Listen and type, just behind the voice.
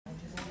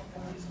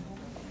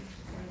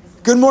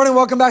Good morning,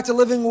 welcome back to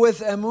Living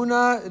with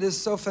Emunah. It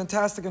is so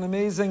fantastic and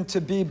amazing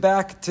to be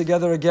back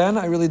together again.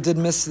 I really did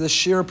miss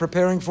this year,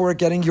 preparing for it,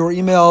 getting your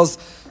emails,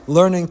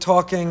 learning,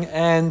 talking,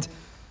 and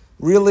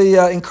really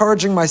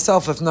encouraging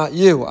myself, if not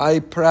you.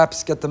 I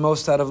perhaps get the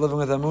most out of Living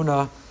with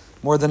Emunah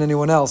more than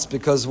anyone else,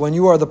 because when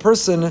you are the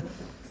person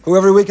who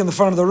every week in the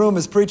front of the room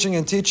is preaching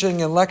and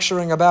teaching and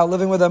lecturing about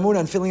living with Emunah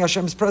and feeling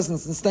Hashem's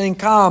presence and staying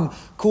calm,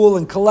 cool,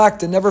 and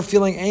collect and never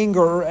feeling anger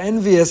or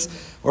envious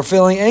or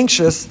feeling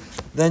anxious,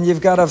 then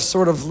you've got to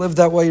sort of live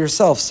that way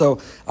yourself.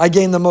 So I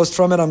gained the most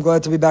from it. I'm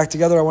glad to be back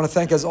together. I want to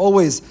thank, as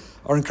always,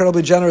 our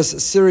incredibly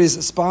generous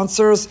series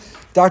sponsors,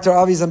 Dr.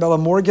 Avi Zambella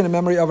Morgan, in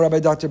memory of Rabbi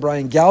Dr.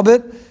 Brian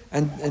Galbit,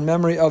 and in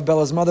memory of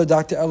Bella's mother,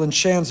 Dr. Ellen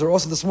Shanzer.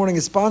 Also this morning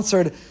is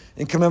sponsored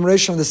in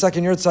commemoration of the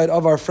second yahrzeit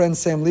of our friend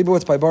Sam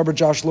Leibowitz by Barbara,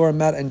 Josh, Laura,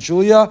 Matt, and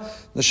Julia.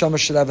 Neshama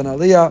should have an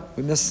aliyah.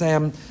 We miss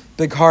Sam.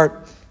 Big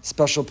heart,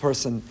 special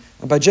person.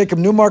 And by Jacob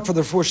Newmark for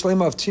the refuah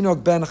shlema of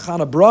Tinok ben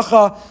Chana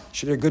Bracha.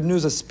 Should hear good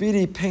news, a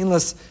speedy,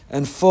 painless,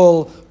 and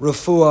full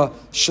refuah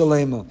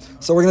shlema.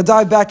 So we're going to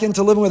dive back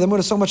into living with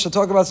Emunah. So much to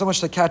talk about, so much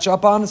to catch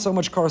up on, so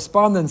much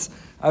correspondence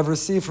I've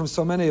received from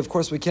so many. Of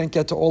course, we can't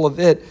get to all of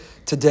it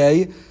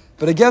today.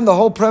 But again, the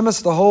whole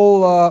premise, the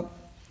whole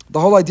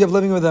idea of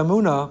living with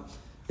Emunah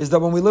is that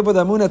when we live with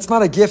Emunah, it's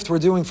not a gift we're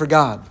doing for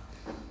God.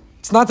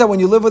 It's not that when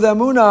you live with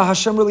Emunah,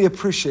 Hashem really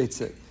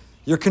appreciates it.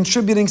 You're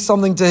contributing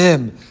something to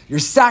Him. You're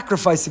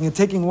sacrificing and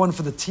taking one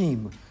for the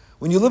team.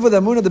 When you live with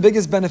Emunah, the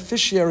biggest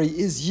beneficiary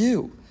is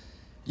you.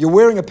 You're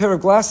wearing a pair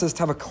of glasses to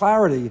have a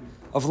clarity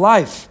of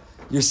life.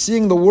 You're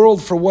seeing the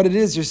world for what it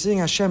is. You're seeing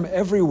Hashem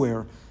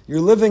everywhere. You're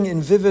living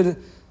in vivid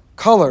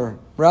color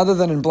rather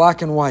than in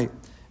black and white.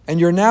 And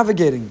you're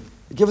navigating.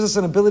 It gives us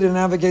an ability to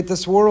navigate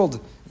this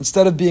world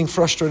instead of being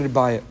frustrated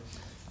by it.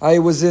 I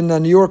was in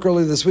New York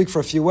earlier this week for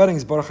a few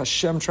weddings, Baruch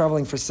Hashem,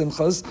 traveling for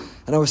simchas,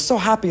 and I was so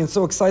happy and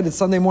so excited.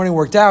 Sunday morning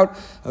worked out.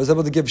 I was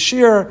able to give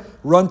shir,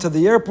 run to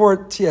the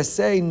airport,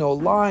 TSA, no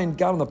line,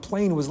 got on the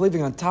plane, was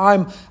leaving on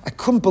time. I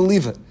couldn't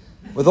believe it.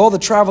 With all the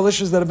travel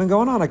issues that have been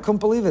going on, I couldn't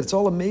believe it. It's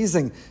all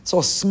amazing. It's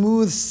all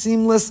smooth,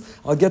 seamless.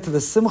 I'll get to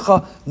the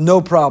simcha,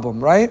 no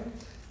problem, right?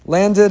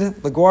 Landed,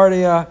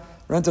 LaGuardia,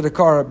 rented a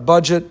car at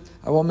Budget.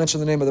 I won't mention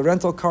the name of the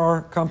rental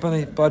car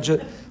company, Budget.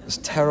 It was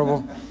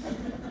terrible.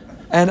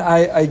 And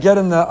I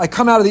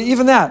come out of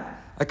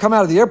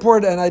the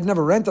airport, and I'd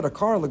never rented a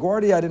car,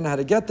 LaGuardia. I didn't know how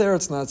to get there.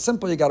 It's not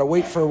simple. You got to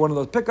wait for one of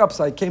those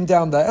pickups. I came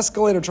down the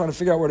escalator trying to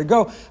figure out where to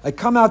go. I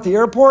come out the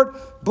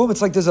airport, boom,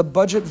 it's like there's a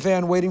Budget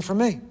van waiting for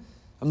me.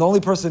 I'm the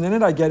only person in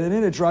it. I get in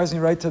it. It drives me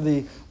right to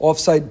the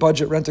off-site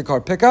Budget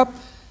rent-a-car pickup.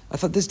 I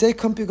thought, this day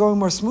couldn't be going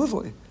more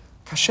smoothly.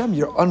 Hashem,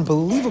 you're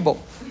unbelievable.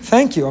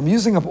 Thank you. I'm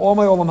using up all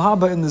my olam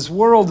haba in this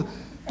world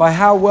by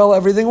how well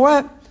everything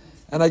went.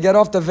 And I get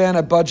off the van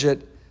at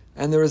Budget,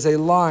 and there is a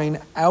line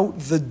out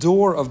the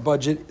door of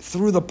Budget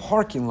through the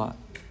parking lot.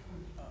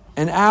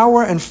 An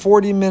hour and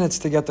 40 minutes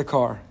to get the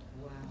car.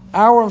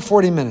 Hour and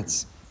 40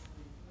 minutes.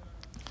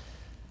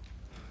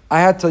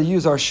 I had to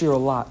use our shir a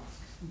lot.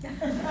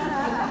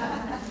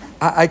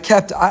 I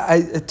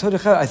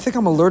think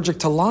I'm allergic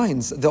to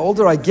lines. The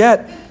older I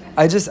get,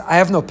 I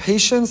have no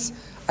patience.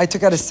 I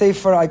took out a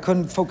sefer, I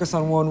couldn't focus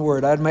on one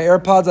word. I had my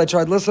AirPods, I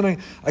tried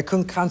listening, I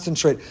couldn't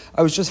concentrate.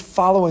 I was just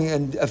following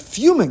and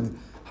fuming.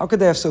 How could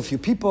they have so few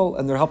people,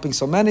 and they're helping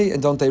so many,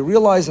 and don't they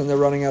realize, and they're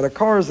running out of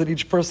cars, that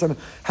each person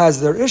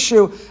has their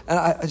issue, and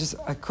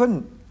I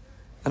couldn't.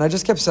 And I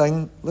just kept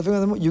saying, living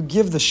with them, you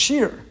give the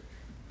shir.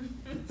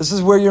 This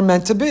is where you're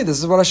meant to be. This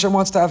is what Hashem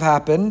wants to have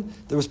happen.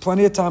 There was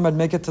plenty of time, I'd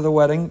make it to the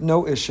wedding,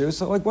 no issue.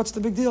 So what's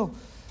the big deal?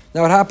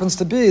 Now it happens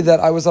to be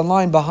that I was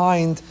online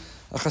behind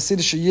a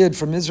Hasidic Yid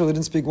from Israel who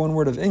didn't speak one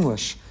word of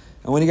English.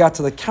 And when he got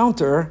to the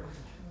counter,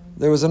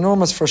 there was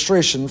enormous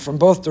frustration from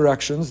both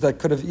directions that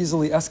could have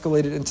easily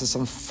escalated into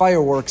some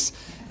fireworks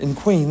in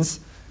Queens.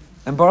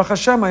 And Baruch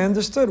Hashem, I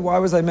understood why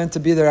was I meant to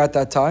be there at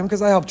that time,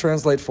 because I helped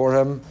translate for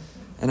him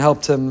and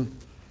helped him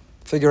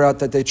figure out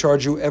that they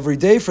charge you every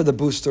day for the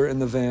booster in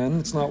the van.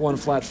 It's not one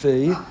flat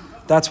fee.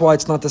 That's why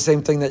it's not the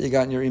same thing that you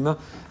got in your email.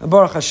 And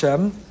Baruch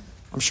Hashem,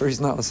 I'm sure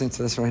he's not listening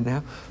to this right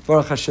now.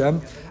 Baruch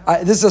Hashem.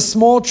 This is a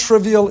small,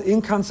 trivial,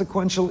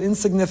 inconsequential,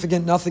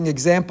 insignificant, nothing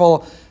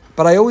example,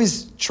 but I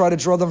always try to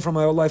draw them from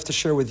my own life to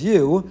share with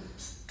you.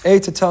 A,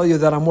 to tell you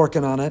that I'm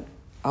working on it.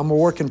 I'm a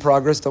work in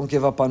progress. Don't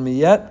give up on me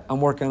yet. I'm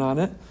working on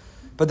it.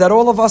 But that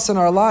all of us in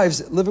our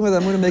lives, living with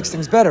Emunah makes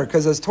things better,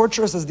 because as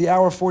torturous as the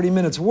hour 40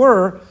 minutes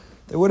were,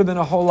 they would have been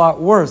a whole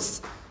lot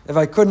worse if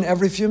I couldn't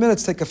every few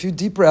minutes take a few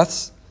deep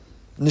breaths,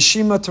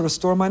 neshima, to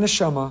restore my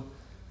neshama,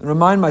 and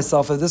remind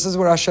myself that this is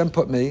where Hashem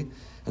put me,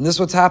 and this is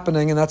what's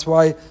happening, and that's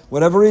why,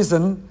 whatever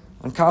reason,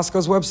 on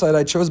Costco's website,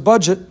 I chose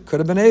Budget. Could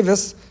have been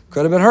Avis,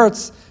 could have been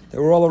Hertz. They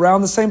were all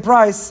around the same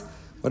price.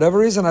 Whatever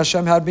reason,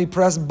 Hashem had me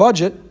press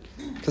Budget,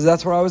 because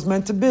that's where I was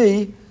meant to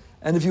be.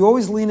 And if you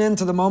always lean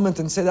into the moment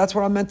and say, that's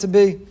where I'm meant to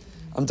be,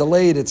 I'm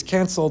delayed, it's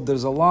canceled,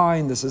 there's a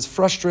line, this is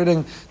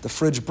frustrating, the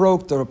fridge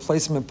broke, the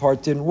replacement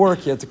part didn't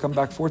work, you had to come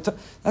back 4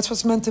 times. That's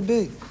what's meant to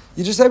be.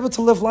 You're just able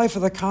to live life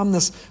with a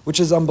calmness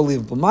which is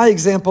unbelievable. My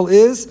example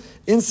is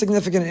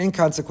insignificant and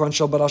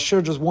inconsequential, but I'll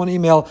share just one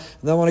email,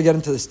 and then I want to get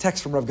into this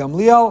text from Rav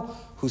Gamliel,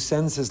 who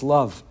sends his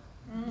love.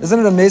 Isn't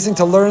it amazing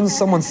to learn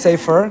someone's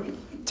sefer,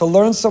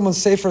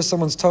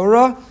 someone's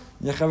Torah?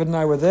 Yocheved and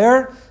I were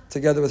there,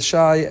 together with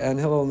Shai and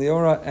Hillel and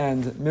Leora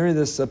and Miri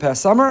this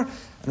past summer,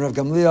 and Rav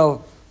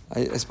Gamliel,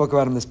 I spoke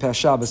about him this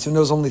past Shabbos, who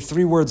knows only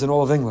 3 words in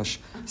all of English.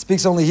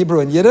 Speaks only Hebrew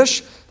and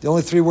Yiddish. The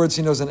only 3 words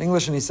he knows in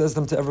English, and he says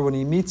them to everyone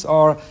he meets,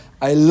 are,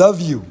 I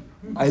love you.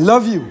 I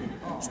love you.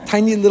 This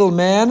tiny little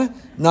man,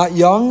 not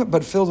young,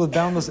 but filled with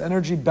boundless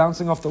energy,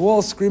 bouncing off the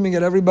walls, screaming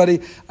at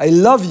everybody, I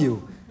love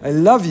you. I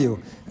love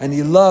you. And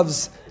he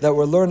loves that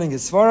we're learning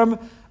his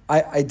Svarim.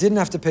 I didn't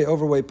have to pay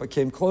overweight, but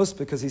came close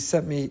because he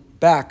sent me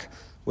back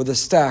with a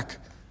stack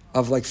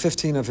of like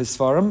 15 of his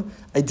Svarim.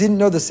 I didn't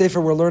know the Sefer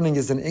we're learning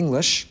is in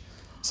English,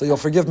 so you'll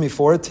forgive me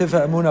for it.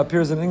 Tiva Emunah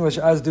appears in English,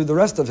 as do the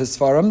rest of his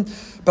Svarim.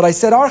 But I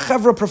said, our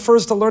Chevra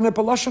prefers to learn it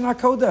B'Lashon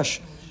HaKodesh.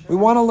 We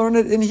want to learn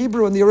it in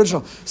Hebrew, in the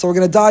original. So we're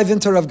going to dive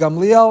into Rav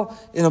Gamliel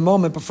in a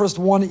moment, but first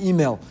one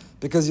email,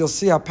 because you'll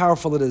see how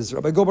powerful it is.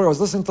 Rabbi Goldberg, I was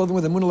listening to Living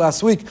with Emunah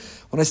last week.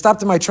 When I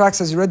stopped in my tracks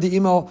as you read the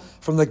email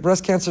from the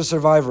breast cancer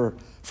survivor,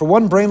 for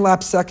one brain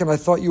lapse second, I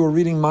thought you were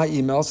reading my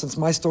email, since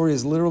my story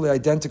is literally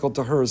identical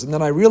to hers. And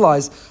then I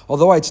realized,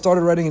 although I'd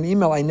started writing an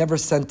email, I never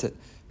sent it,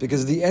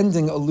 because the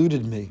ending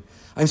eluded me.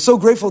 I'm so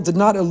grateful it did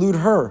not elude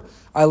her.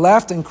 I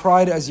laughed and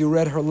cried as you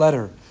read her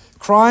letter.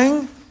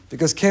 Crying,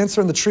 because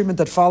cancer and the treatment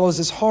that follows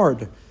is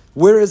hard.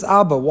 Where is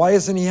Abba? Why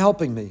isn't he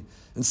helping me?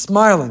 And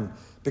smiling,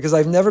 because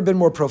I've never been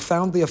more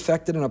profoundly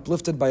affected and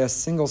uplifted by a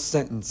single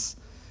sentence.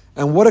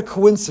 And what a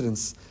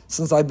coincidence,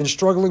 since I've been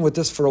struggling with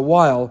this for a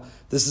while,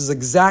 this is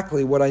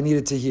exactly what I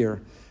needed to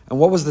hear. And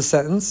what was the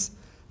sentence?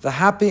 The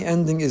happy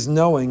ending is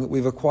knowing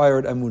we've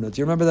acquired Emunah. Do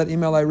you remember that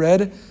email I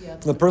read? Yeah.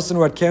 The person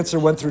who had cancer,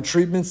 went through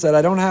treatment, said,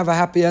 I don't have a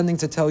happy ending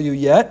to tell you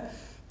yet,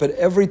 but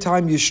every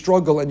time you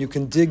struggle and you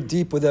can dig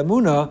deep with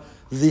Emunah,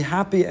 the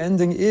happy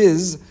ending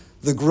is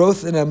the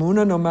growth in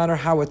Emunah, no matter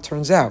how it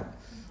turns out.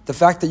 The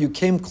fact that you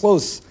came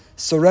close,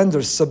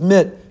 surrender,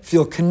 submit,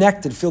 feel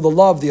connected, feel the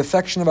love, the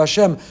affection of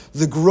Hashem.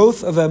 The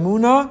growth of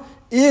Emunah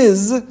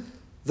is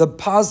the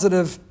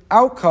positive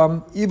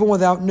outcome, even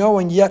without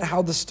knowing yet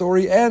how the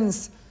story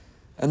ends.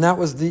 And that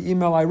was the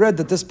email I read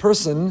that this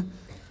person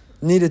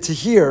needed to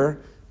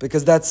hear,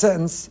 because that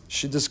sentence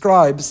she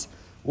describes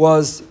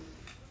was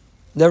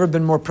never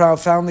been more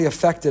profoundly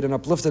affected and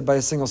uplifted by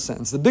a single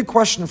sentence. The big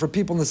question for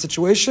people in this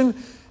situation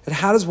is,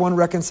 how does one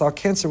reconcile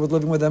cancer with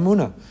living with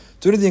Emunah?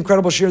 Due to the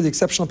incredible shir, the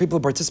exceptional people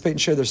who participate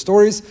and share their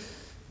stories,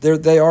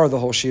 they are the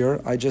whole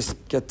shir. I just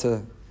get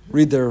to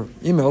read their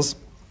emails.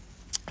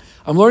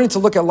 I'm learning to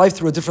look at life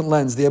through a different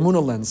lens, the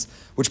Emunah lens,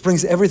 which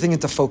brings everything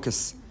into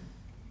focus.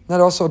 Isn't that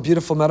also a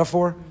beautiful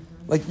metaphor?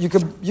 Like you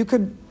could,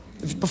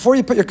 before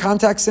you put your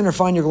contacts in or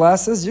find your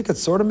glasses, you could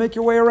sort of make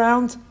your way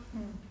around.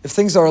 If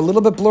things are a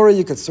little bit blurry,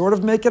 you could sort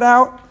of make it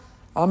out.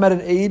 I'm at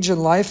an age in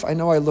life, I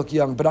know I look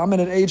young, but I'm at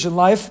an age in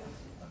life,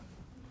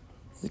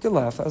 you could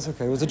laugh, that's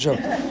okay, it was a joke.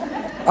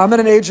 I'm at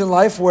an age in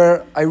life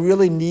where I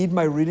really need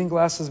my reading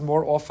glasses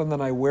more often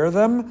than I wear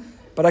them,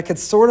 but I could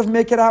sort of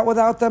make it out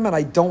without them, and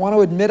I don't want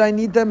to admit I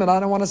need them, and I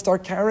don't want to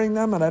start carrying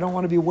them, and I don't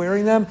want to be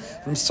wearing them.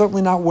 I'm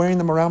certainly not wearing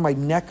them around my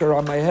neck or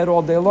on my head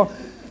all day long.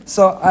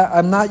 So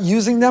I'm not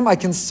using them. I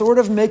can sort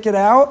of make it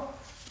out,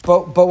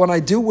 but when I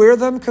do wear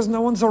them because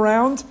no one's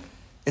around,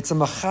 it's a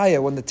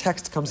machaya when the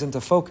text comes into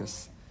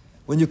focus.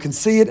 When you can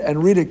see it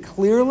and read it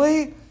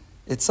clearly,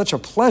 it's such a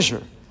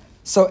pleasure.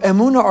 So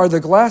Emunah are the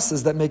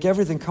glasses that make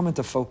everything come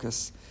into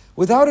focus.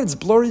 Without it, it's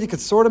blurry. You could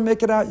sort of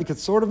make it out. You could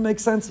sort of make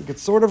sense. You could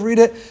sort of read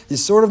it. You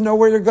sort of know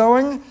where you're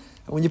going. And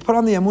when you put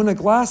on the Emunah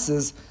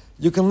glasses,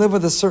 you can live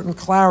with a certain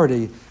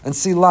clarity and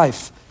see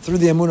life through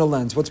the Emunah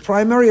lens. What's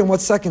primary and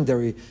what's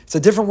secondary. It's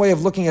a different way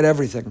of looking at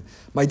everything.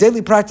 My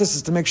daily practice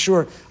is to make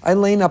sure I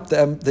lane up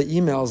the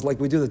emails like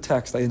we do the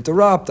text. I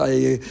interrupt,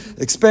 I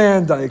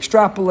expand, I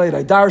extrapolate,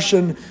 I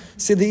darshan.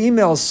 See, the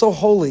email is so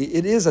holy.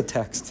 It is a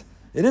text.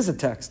 It is a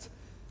text.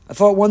 I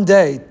thought one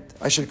day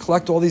I should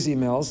collect all these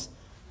emails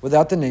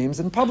without the names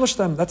and publish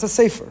them. That's a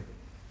sefer.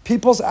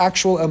 People's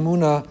actual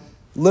Emunah,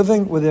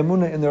 living with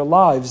Emunah in their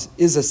lives,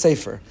 is a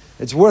sefer.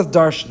 It's worth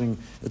darshaning.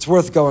 It's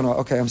worth going on.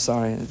 Okay, I'm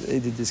sorry.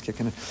 ADD's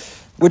kicking in.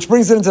 Which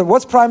brings it into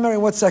what's primary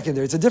and what's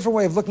secondary. It's a different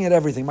way of looking at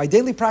everything. My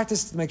daily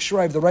practice is to make sure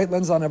I have the right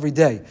lens on every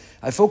day.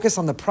 I focus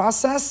on the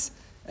process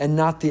and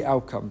not the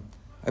outcome.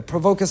 I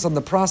focus on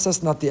the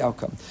process, not the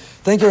outcome.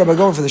 Thank you, Rabbi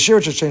Goldberg, for the shir,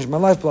 which has changed my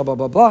life, blah, blah,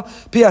 blah, blah.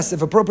 P.S.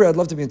 If appropriate, I'd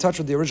love to be in touch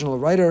with the original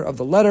writer of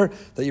the letter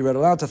that you read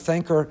aloud to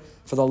thank her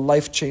for the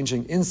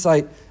life-changing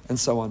insight, and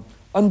so on.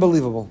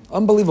 Unbelievable.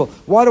 Unbelievable.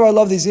 Why do I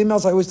love these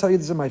emails? I always tell you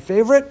these are my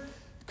favorite,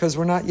 because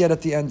we're not yet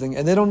at the ending.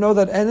 And they don't know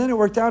that, and then it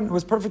worked out, and it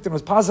was perfect, and it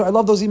was positive. I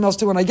love those emails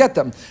too when I get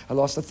them. I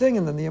lost a thing,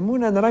 and then the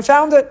Emunah, and then I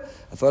found it.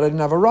 I thought I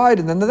didn't have a ride,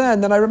 and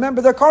then I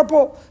remembered their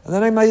carpool, and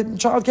then my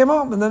child came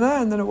home, and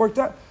then it worked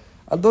out.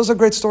 Those are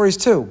great stories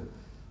too.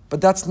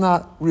 but that's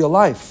not real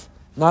life.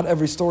 Not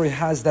every story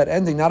has that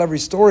ending. Not every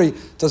story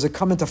does it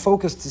come into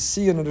focus to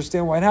see and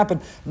understand why it happened.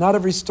 Not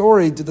every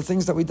story do the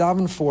things that we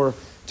daven for,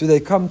 do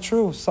they come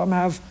true? Some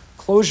have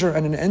closure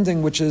and an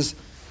ending which is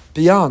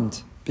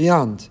beyond.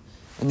 And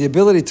the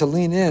ability to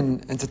lean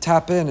in and to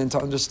tap in and to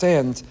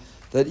understand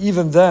that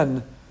even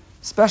then,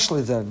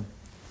 especially then,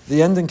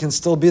 the ending can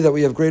still be that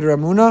we have greater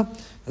emunah.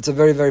 That's a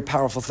very, very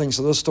powerful thing.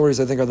 So those stories,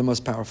 I think, are the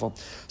most powerful.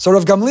 So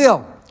Rav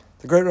Gamliel,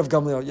 the great Rav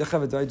Gamliel.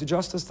 Yechevet, do I do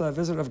justice to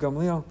visit Rav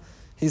Gamliel?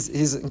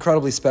 He's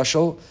incredibly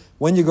special.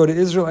 When you go to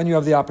Israel and you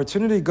have the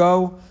opportunity,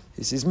 go.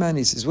 He sees men,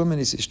 he sees women,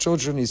 he sees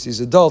children, he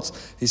sees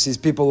adults, he sees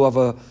people who have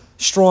a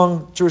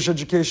strong Jewish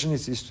education, he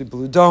sees people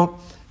who don't.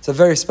 It's a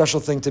very special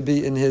thing to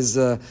be in his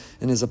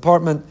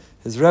apartment,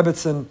 his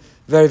Rebbitzin.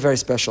 Very, very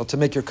special. To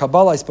make your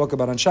Kabbalah, I spoke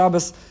about on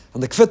Shabbos.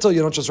 On the Kvittel,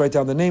 you don't just write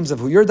down the names of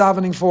who you're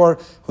davening for,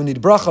 who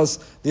need brachas.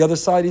 The other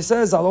side, he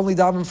says, I'll only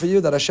daven for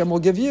you, that Hashem will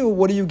give you.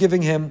 What are you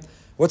giving him?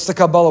 What's the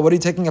Kabbalah? What are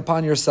you taking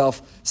upon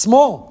yourself?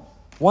 Small.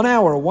 1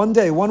 hour, 1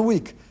 day, 1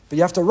 week. But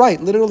you have to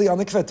write, literally on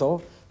the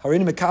Kvittel,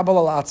 Harini mekabel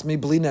al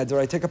atzmi bli neder.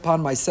 I take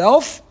upon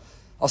myself,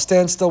 I'll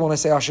stand still when I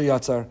say Asher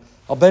Yatzar.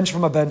 I'll bench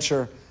from a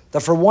bencher.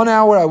 That for 1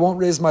 hour I won't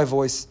raise my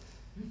voice.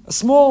 A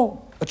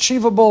small,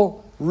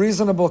 achievable,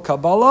 reasonable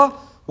Kabbalah.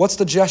 What's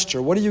the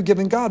gesture? What are you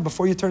giving God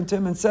before you turn to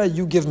him and say,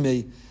 you give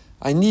me?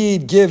 I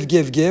need,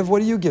 give.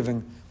 What are you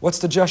giving? What's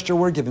the gesture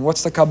we're giving?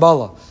 What's the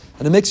Kabbalah?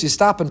 And it makes you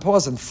stop and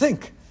pause and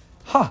think.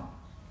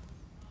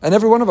 And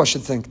every one of us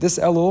should think, this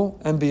Elul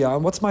and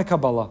beyond, what's my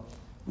Kabbalah?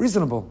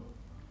 Reasonable.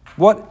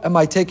 What am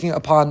I taking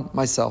upon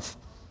myself?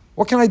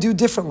 What can I do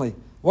differently?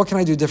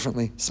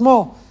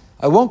 Small.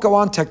 I won't go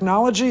on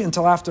technology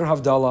until after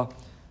Havdalah.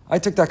 I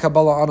took that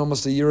Kabbalah on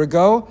almost a year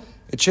ago.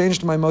 It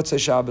changed my Motzei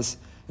Shabbos.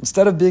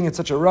 Instead of being in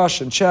such a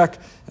rush and check,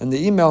 and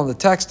the email and the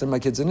text, and my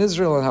kids in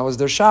Israel, and how was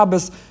their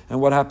Shabbos,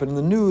 and what happened in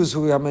the news,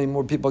 how many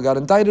more people got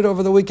indicted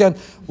over the weekend,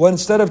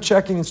 instead of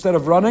checking, instead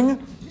of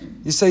running,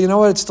 you say, you know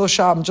what, it's still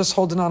Shabbos, I'm just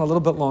holding on a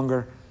little bit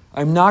longer.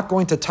 I'm not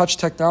going to touch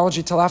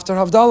technology till after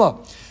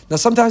Havdalah. Now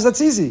sometimes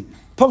that's easy.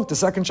 Punk, the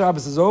second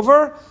Shabbos is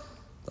over,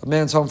 a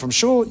man's home from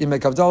shul, you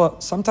make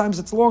Havdalah. Sometimes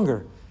it's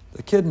longer.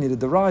 The kid needed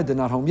the ride, they're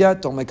not home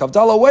yet, don't make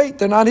Havdalah, wait,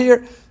 they're not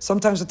here.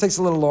 Sometimes it takes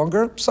a little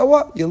longer. So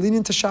what? You lean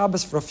into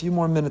Shabbos for a few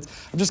more minutes.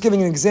 I'm just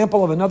giving an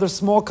example of another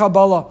small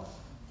Kabbalah.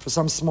 For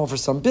some small, for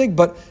some big,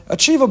 but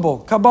achievable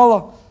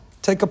Kabbalah.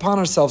 Take upon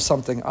ourselves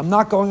something. I'm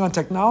not going on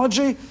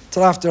technology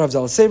till after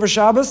Havdalah. Savor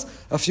Shabbos,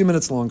 a few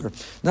minutes longer.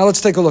 Now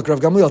let's take a look. Rav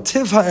Gamliel,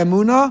 Tivha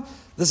Emunah.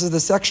 This is the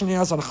section he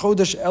has on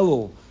Chodesh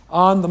Elul.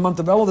 On the month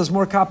of Elul, there's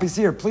more copies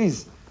here.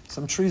 Please.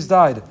 Some trees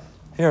died.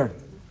 Here.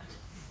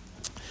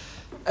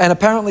 And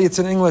apparently it's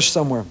in English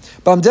somewhere.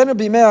 Since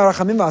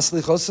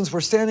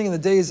we're standing in the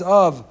days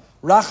of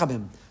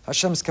Rachamim,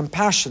 Hashem's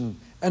compassion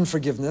and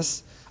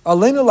forgiveness,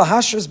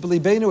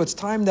 it's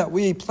time that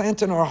we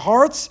plant in our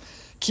hearts,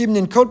 if we can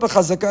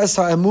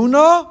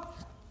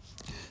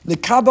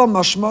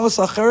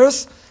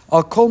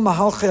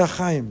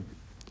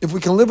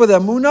live with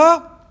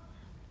Emunah,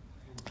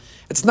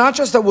 it's not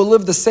just that we'll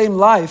live the same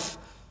life,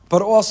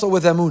 but also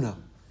with Emunah.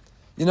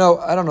 You know,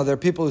 I don't know, there are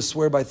people who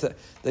swear by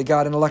they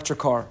got an electric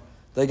car.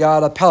 They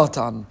got a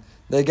Peloton.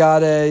 They got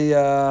they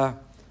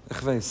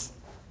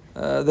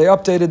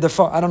updated their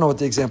phone. I don't know what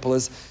the example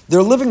is.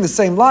 They're living the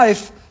same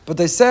life, but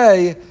they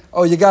say,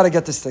 oh, you got to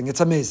get this thing.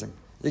 It's amazing.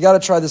 You got to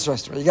try this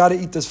restaurant. You got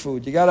to eat this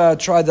food. You got to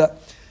try that.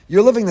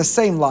 You're living the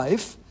same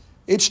life.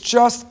 It's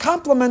just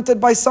complemented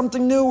by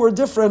something new or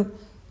different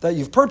that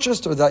you've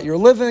purchased or that you're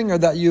living or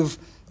that you've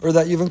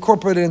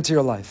incorporated into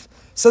your life.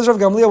 Says Rav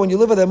Gamliel, when you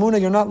live with Emunah,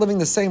 you're not living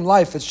the same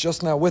life. It's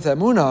just now with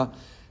Emunah.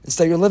 It's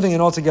that you're living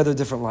an altogether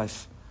different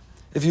life.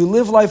 If you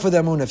live life with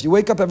Emunah, if you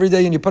wake up every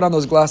day and you put on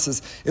those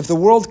glasses, if the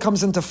world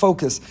comes into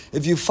focus,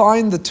 if you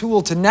find the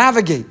tool to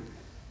navigate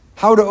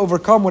how to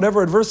overcome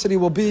whatever adversity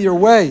will be your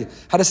way,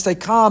 how to stay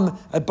calm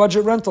at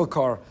budget rental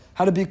car,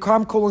 how to be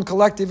calm, cool, and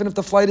collect even if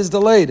the flight is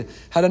delayed,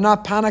 how to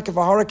not panic if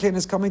a hurricane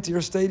is coming to your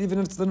state, even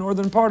if it's the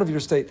northern part of your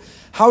state,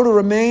 how to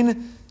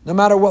remain no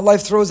matter what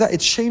life throws at,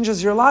 it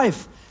changes your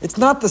life. It's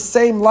not the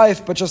same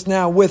life, but just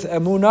now with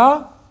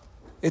Emunah,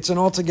 it's an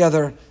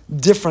altogether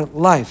different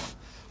life.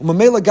 So if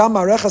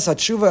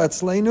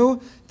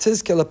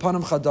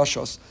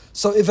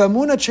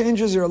Emunah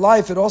changes your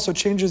life, it also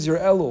changes your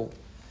Elul.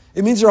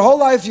 It means your whole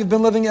life you've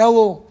been living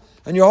Elul,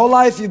 and your whole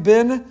life you've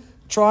been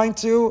trying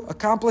to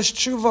accomplish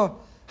tshuva.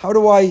 How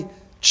do I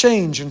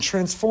change and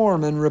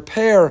transform and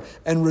repair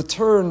and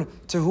return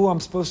to who I'm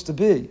supposed to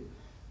be?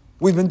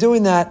 We've been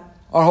doing that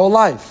our whole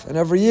life, and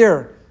every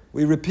year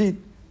we repeat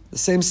the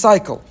same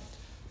cycle.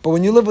 But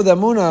when you live with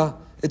Emunah,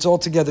 it's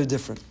altogether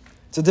different.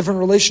 It's a different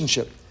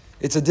relationship.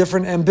 It's a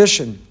different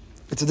ambition.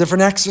 It's a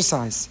different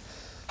exercise.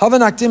 In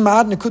order to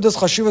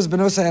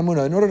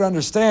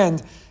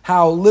understand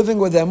how living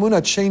with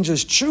Emunah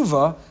changes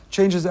tshuva,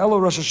 changes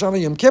Elul, Rosh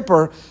Hashanah, Yom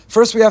Kippur,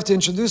 first we have to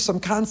introduce some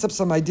concepts,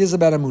 some ideas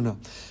about Emunah.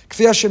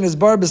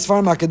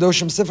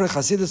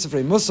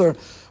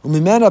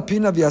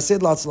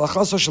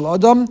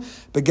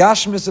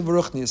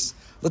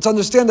 Let's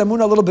understand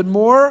Emunah a little bit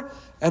more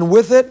and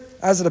with it,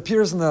 as it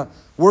appears in the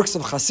works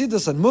of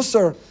Chassidus and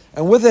Musar,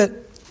 and with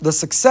it, the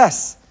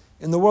success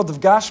in the world of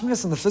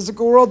Gashmis, in the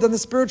physical world, and the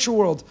spiritual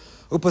world.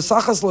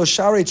 Upasachas lo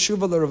sharei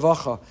tshuva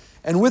l'revacha.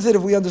 And with it,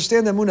 if we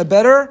understand Emunah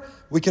better,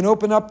 we can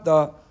open up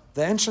the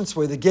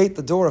entranceway, the gate,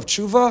 the door of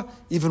tshuva,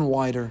 even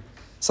wider.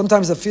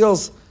 Sometimes it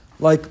feels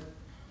like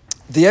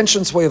the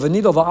entranceway of a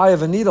needle, the eye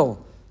of a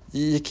needle.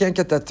 You can't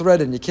get that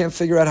thread in, you can't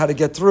figure out how to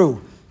get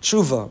through.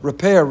 Tshuva,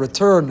 repair,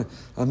 return,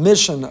 a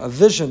mission, a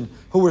vision,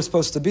 who we're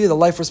supposed to be, the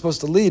life we're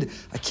supposed to lead.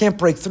 I can't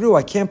break through,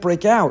 I can't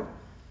break out.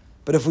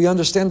 But if we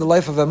understand the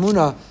life of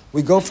Emunah,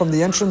 we go from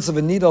the entrance of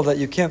a needle that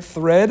you can't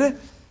thread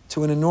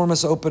to an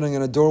enormous opening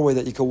and a doorway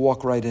that you can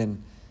walk right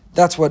in.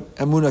 That's what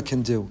Emunah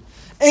can do.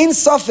 Ein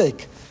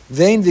safek,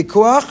 ve'ein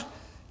vikuach,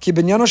 ki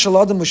binyano shel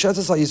adam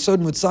mushetzes al yisod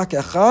mutzak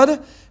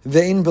echad,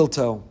 ve'ein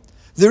bilto.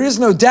 There is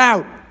no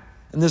doubt,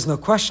 and there's no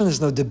question,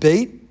 there's no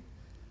debate,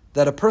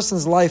 that a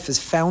person's life is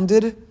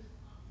founded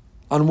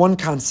on one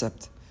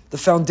concept. The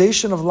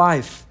foundation of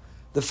life,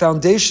 the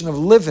foundation of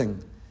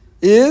living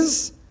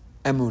is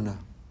Emunah.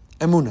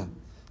 Emunah,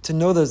 to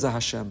know there's a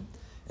Hashem.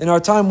 In our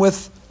time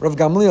with Rav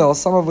Gamliel,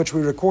 some of which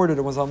we recorded,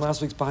 it was on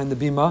last week's Behind the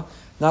Bima.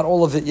 Not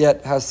all of it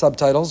yet has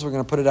subtitles. We're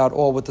going to put it out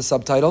all with the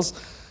subtitles.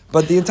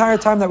 But the entire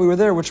time that we were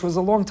there, which was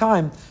a long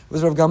time,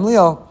 with Rav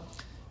Gamliel,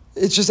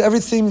 it's just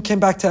everything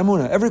came back to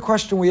Emunah. Every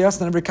question we asked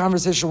and every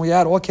conversation we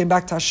had all came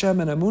back to Hashem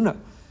and Emunah,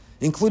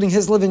 including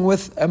his living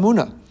with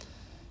Emunah. You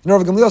know,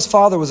 Rav Gamliel's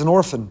father was an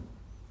orphan.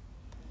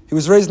 He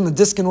was raised in the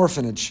Diskin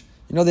orphanage.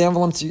 You know the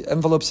envelopes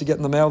you get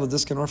in the mail, the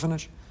Diskin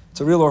orphanage?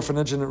 It's a real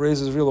orphanage and it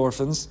raises real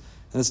orphans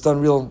and it's done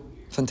real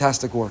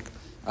fantastic work.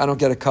 I don't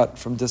get a cut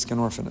from Diskin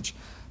orphanage.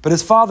 But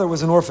his father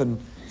was an orphan.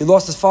 He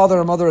lost his father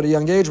and mother at a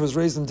young age, was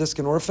raised in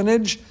Diskin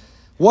orphanage.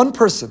 One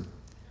person.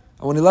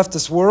 And when he left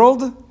this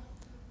world,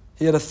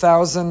 he had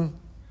 1,000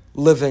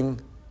 living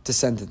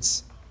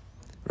descendants.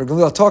 Rav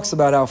Gamliel talks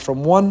about how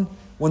from one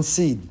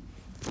seed,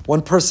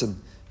 one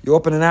person, you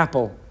open an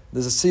apple,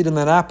 there's a seed in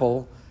that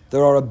apple,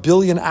 there are 1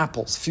 billion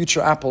apples,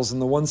 future apples in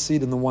the one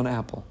seed in the one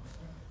apple.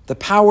 The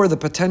power, the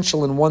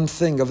potential in one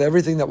thing of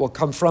everything that will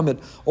come from it,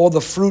 all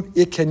the fruit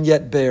it can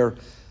yet bear.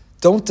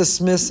 Don't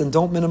dismiss and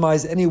don't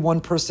minimize any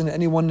one person,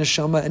 any one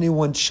neshama, any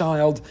one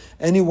child,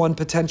 any one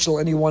potential,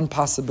 any one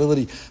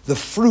possibility. The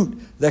fruit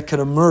that can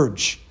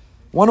emerge.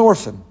 One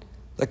orphan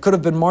that could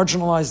have been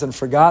marginalized and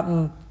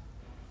forgotten,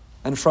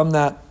 and from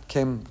that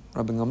came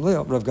Rav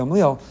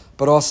Gamliel,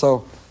 but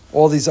also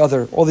all these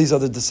other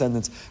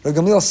descendants. Rav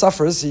Gamliel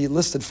suffers. He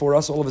listed for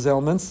us all of his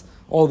ailments,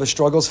 all of his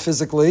struggles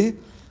physically,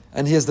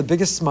 and he has the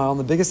biggest smile and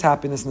the biggest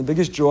happiness and the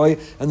biggest joy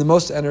and the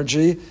most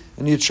energy,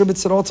 and he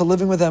attributes it all to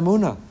living with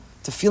Emunah,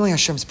 to feeling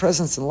Hashem's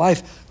presence in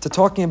life, to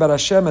talking about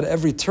Hashem at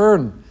every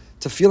turn,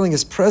 to feeling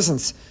His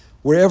presence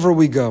wherever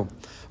we go.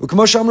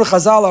 Ukmo Shamru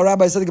Chazal, our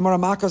rabbi said, Gemara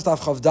Makos Daf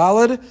Chav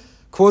Daled,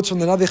 quotes from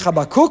the Navi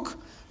Chabakuk,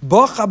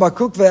 Bo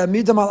Chabakuk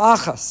ve'amidam al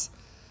achas.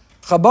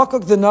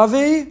 Chabakuk the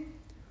Navi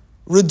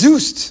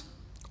reduced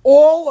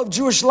all of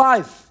Jewish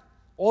life,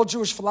 all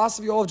Jewish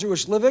philosophy, all of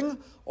Jewish living,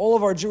 all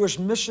of our Jewish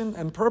mission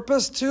and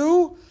purpose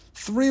to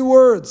 3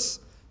 words.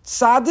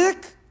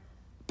 Tzaddik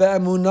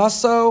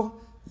be'emunaso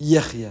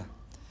yichya.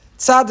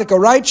 Tzaddik, a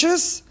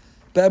righteous,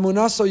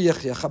 be'emunaso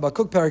yichya.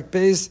 Chabakuk Perik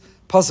Beis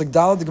Pasuk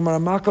Daled, the Gemara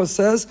Makos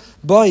says,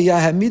 Bo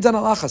yahamidan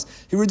al achas.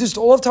 He reduced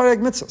all of Tariq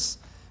mitzvahs.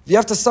 If you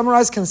have to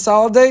summarize,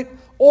 consolidate,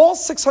 all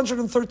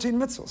 613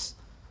 mitzvahs.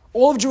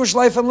 All of Jewish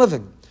life and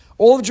living.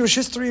 All of Jewish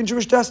history and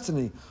Jewish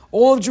destiny.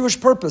 All of Jewish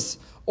purpose.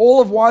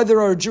 All of why there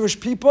are Jewish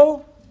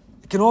people.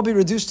 It can all be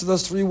reduced to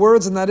those 3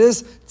 words, and that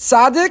is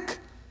tzaddik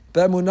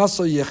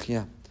be'emunaso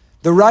yichya.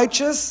 The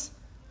righteous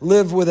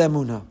live with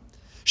emunah.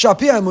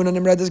 Shapi emunah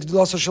nimredes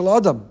gedulasho shel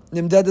adam.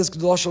 Nimdedes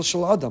gedulasho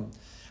shel adam.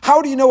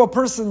 How do you know a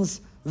person's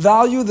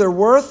value, their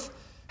worth?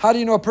 How do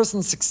you know a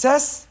person's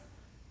success?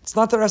 It's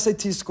not their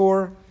SAT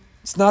score.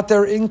 It's not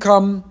their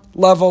income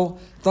level.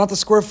 It's not the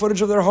square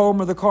footage of their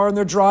home or the car in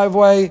their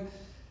driveway.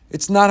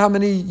 It's not how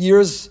many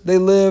years they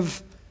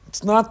live.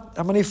 It's not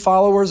how many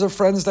followers or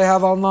friends they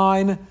have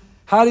online.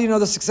 How do you know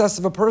the success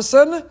of a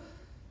person?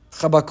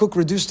 Chabakuk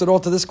reduced it all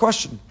to this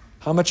question.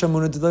 How much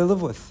emunah do they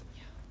live with?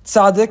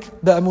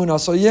 Tzaddik be'emunah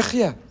so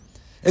yichya.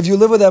 If you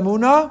live with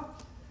emunah,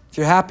 if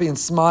you're happy and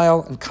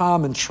smile and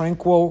calm and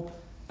tranquil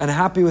and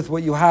happy with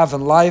what you have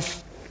in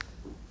life,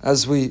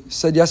 as we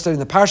said yesterday in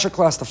the Parsha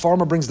class, the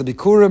farmer brings the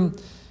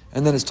bikurim,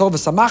 and then it's told,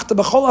 V'samachta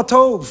b'chol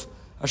hatov,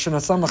 asher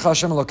nasan l'cha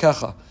Hashem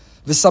Elokecha.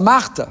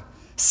 V'samachta.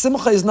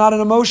 Simcha is not an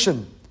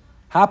emotion.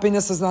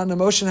 Happiness is not an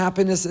emotion.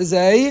 Happiness is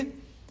a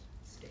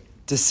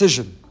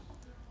decision.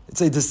 It's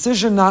a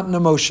decision, not an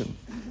emotion.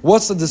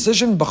 What's the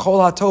decision?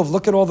 B'chol hatov.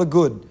 Look at all the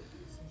good.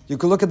 You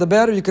could look at the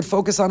bad, or you could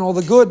focus on all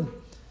the good.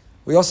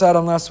 We also had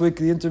on last week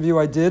the interview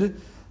I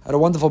did at a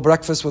wonderful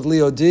breakfast with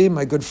Leo D,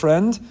 my good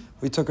friend.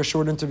 We took a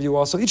short interview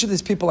also. Each of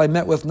these people I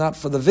met with, not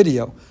for the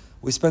video.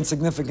 We spent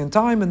significant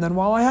time, and then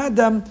while I had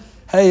them,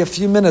 hey, a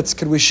few minutes,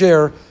 could we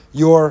share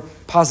your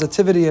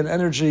positivity and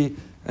energy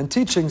and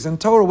teachings and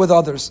Torah with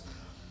others?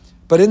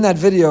 But in that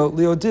video,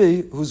 Leo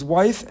D, whose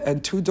wife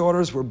and 2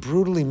 daughters were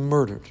brutally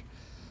murdered,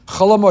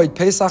 Cholamoid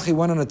Pesach, he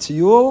went on a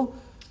tiyul,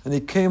 and he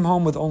came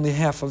home with only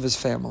half of his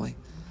family.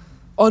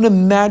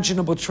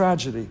 Unimaginable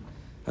tragedy.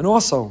 And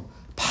also,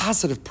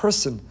 positive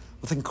person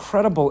with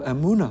incredible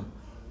emunah.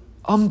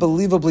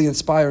 Unbelievably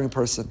inspiring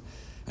person.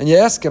 And you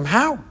ask him,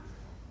 how?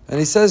 And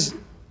he says,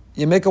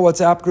 you make a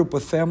WhatsApp group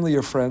with family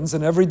or friends,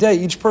 and every day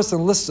each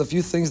person lists a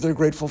few things they're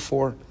grateful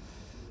for.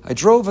 I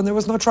drove and there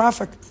was no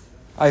traffic.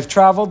 I've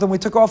traveled and we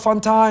took off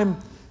on time.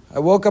 I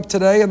woke up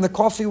today and the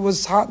coffee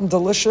was hot and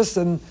delicious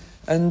and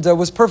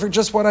was perfect,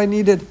 just what I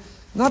needed.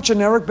 Not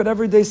generic, but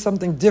every day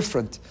something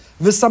different.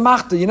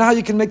 V'samachta, you know how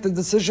you can make the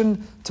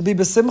decision to be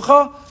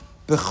besimcha?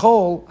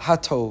 B'chol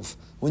hatov,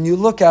 when you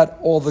look at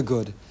all the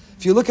good.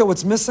 If you look at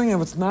what's missing and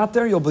what's not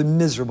there, you'll be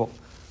miserable.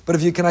 But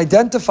if you can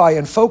identify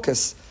and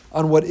focus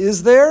on what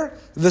is there,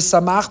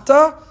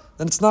 v'samachta,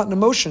 then it's not an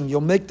emotion.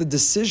 You'll make the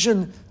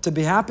decision to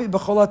be happy,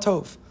 b'chol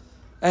hatov.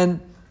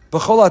 And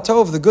b'chol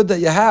hatov, the good that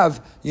you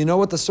have, you know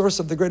what the source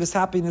of the greatest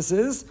happiness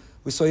is?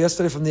 We saw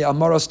yesterday from the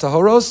Amaros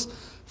Tahoros,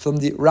 from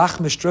the Rach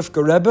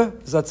Mishtrifka Rebbe,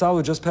 Zatzal,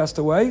 who just passed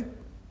away.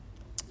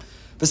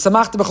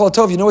 V'samachta b'chol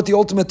hatov, you know what the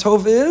ultimate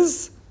tov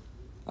is?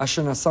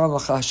 Asher nasan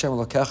l'cha Hashem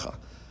Elokecha.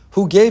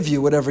 Who gave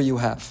you whatever you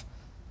have?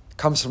 It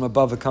comes from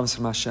above, it comes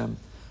from Hashem.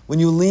 When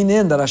you lean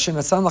in that Hashem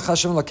nasan l'cha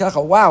Hashem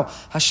Elokecha, wow,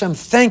 Hashem,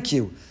 thank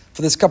you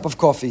for this cup of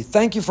coffee.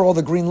 Thank you for all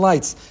the green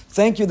lights.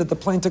 Thank you that the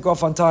plane took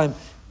off on time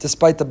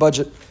despite the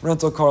budget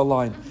rental car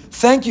line.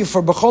 Thank you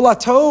for b'chol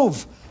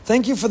hatov.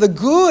 Thank you for the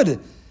good.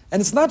 And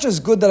it's not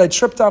just good that I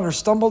tripped on or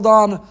stumbled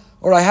on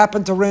or I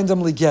happened to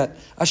randomly get.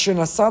 Asher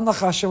nasan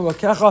l'cha Hashem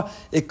Elokecha,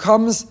 it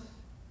comes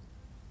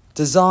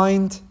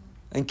designed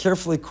and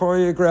carefully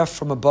choreographed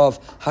from above.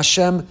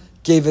 Hashem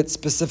gave it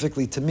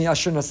specifically to me.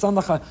 Asher nasan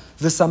l'cha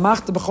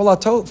v'samachta b'chol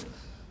hatov.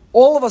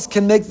 All of us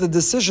can make the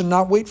decision,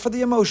 not wait for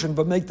the emotion,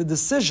 but make the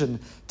decision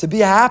to be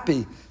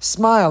happy,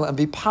 smile and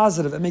be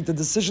positive, and make the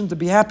decision to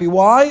be happy.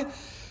 Why?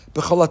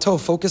 B'chol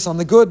hatov, focus on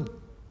the good.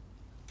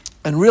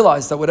 And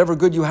realize that whatever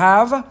good you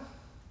have,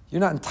 you're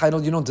not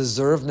entitled, you don't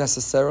deserve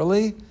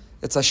necessarily.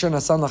 It's Asher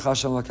nasan l'cha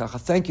Hashem Elokecha.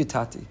 Thank you,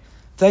 Tati.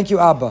 Thank you,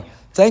 Abba.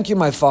 Thank you,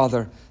 my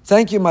Father.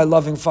 Thank you, my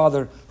loving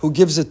Father, who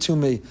gives it to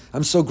me.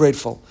 I'm so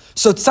grateful.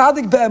 So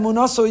tzaddik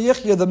be'emunah so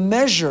yichya, the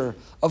measure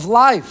of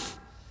life,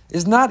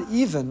 is not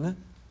even,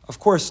 of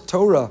course,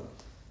 Torah.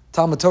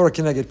 Talmud Torah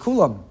keneged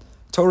kulam.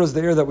 Torah is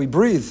the air that we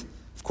breathe.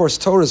 Of course,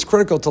 Torah is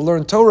critical to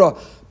learn Torah,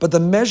 but the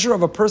measure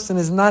of a person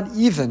is not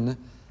even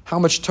how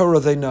much Torah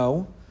they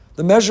know.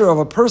 The measure of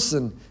a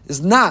person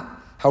is not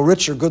how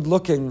rich or good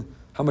looking,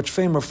 how much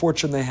fame or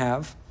fortune they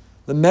have.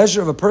 The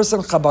measure of a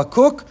person,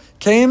 Chabakuk,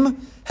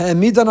 came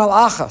ha'emidan al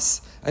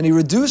achas, and he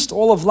reduced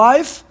all of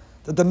life,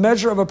 that the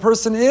measure of a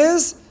person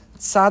is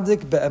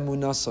tzaddik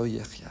be'emunah so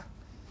yichya.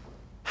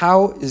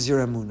 How is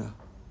your emunah?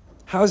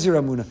 How's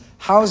your emunah?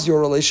 How's your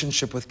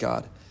relationship with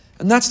God?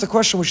 And that's the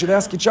question we should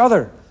ask each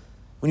other.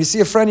 When you see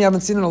a friend you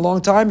haven't seen in a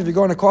long time, if you're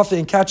going to coffee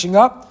and catching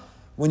up,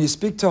 when you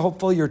speak to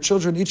hopefully your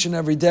children each and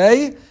every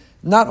day,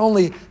 not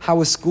only how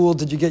was school,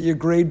 did you get your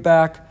grade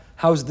back,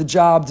 how's the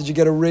job, did you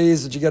get a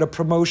raise, did you get a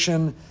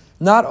promotion?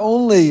 Not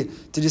only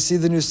did you see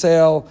the new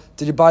sale,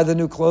 did you buy the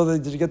new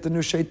clothing, did you get the new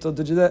sheitel,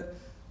 did you that?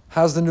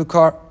 How's the new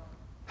car?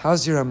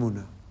 How's your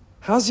emunah?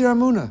 How's your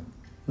emunah?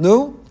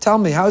 No? Tell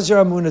me, how's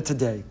your emunah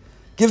today?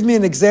 Give me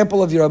an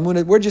example of your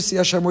emunah. Where'd you see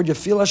Hashem? Where'd you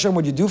feel Hashem?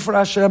 What'd you do for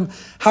Hashem?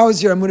 How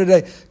is your emunah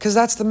today? Because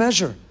that's the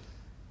measure.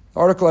 The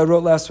article I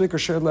wrote last week or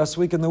shared last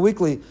week in the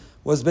weekly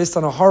was based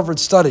on a Harvard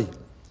study.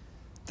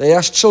 They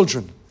asked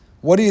children,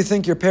 what do you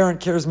think your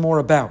parent cares more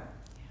about?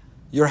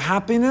 Your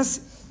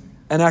happiness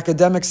and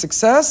academic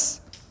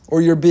success,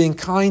 or your being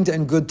kind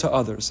and good to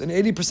others? And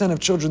 80% of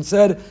children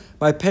said,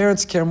 my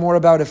parents care more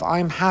about if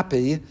I'm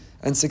happy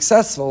and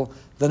successful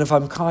than if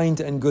I'm kind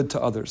and good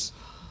to others.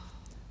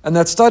 And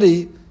that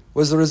study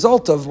was the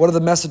result of what are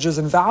the messages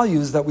and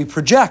values that we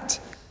project.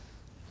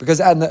 Because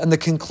and the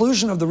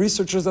conclusion of the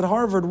researchers at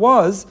Harvard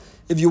was,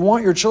 if you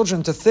want your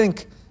children to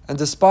think and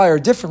aspire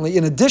differently,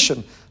 in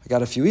addition, I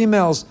got a few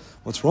emails,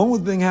 what's wrong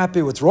with being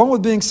happy? What's wrong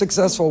with being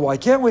successful? Why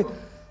can't we?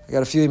 I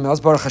got a few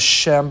emails, Baruch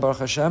Hashem, Baruch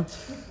Hashem.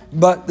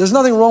 But there's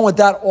nothing wrong with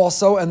that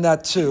also and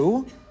that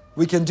too.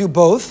 We can do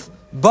both.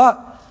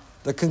 But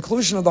the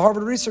conclusion of the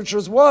Harvard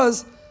researchers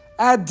was,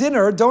 at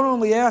dinner, don't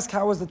only ask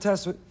how was the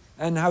test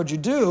and how'd you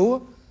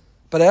do,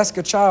 but ask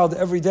a child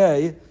every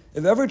day,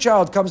 if every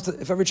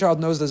child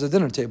knows there's a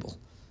dinner table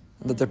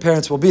and that their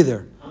parents will be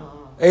there.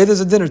 There's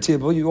a dinner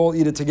table, you all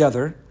eat it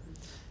together,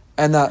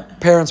 and that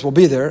parents will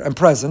be there and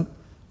present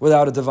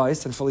without a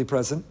device and fully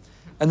present,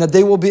 and that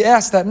they will be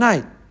asked that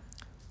night,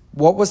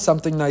 what was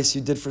something nice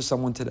you did for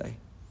someone today?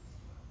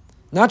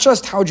 Not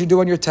just how'd you do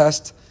on your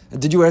test,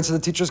 and did you answer the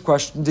teacher's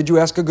question, did you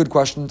ask a good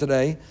question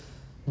today,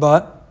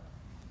 but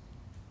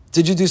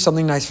did you do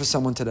something nice for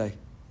someone today?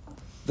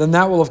 Then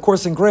that will of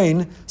course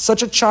ingrain,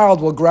 such a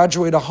child will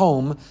graduate a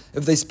home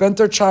if they spent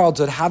their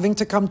childhood having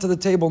to come to the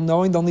table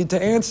knowing they'll need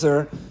to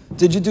answer,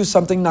 did you do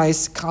something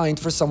nice, kind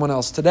for someone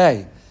else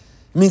today?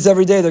 It means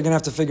every day they're going to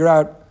have to figure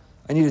out,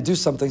 I need to do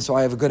something so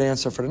I have a good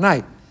answer for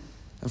tonight.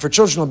 And for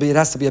children it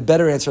has to be a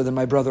better answer than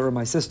my brother or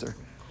my sister.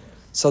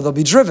 So they'll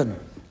be driven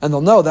And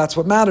they'll know that's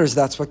what matters,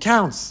 that's what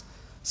counts.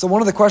 So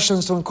one of the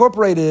questions to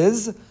incorporate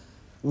is,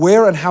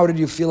 where and how did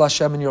you feel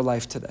Hashem in your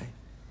life today?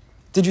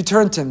 Did you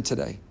turn to Him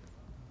today?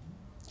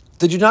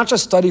 Did you not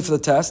just study for the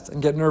test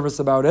and get nervous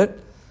about it?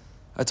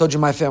 I told you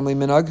my family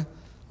minhag.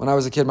 When I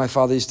was a kid, my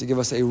father used to give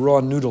us a raw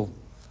noodle,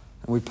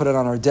 and we'd put it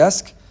on our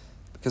desk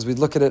because we'd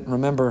look at it and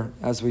remember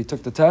as we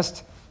took the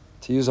test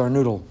to use our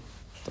noodle.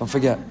 Don't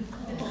forget.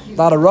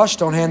 Not a rush.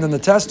 Don't hand in the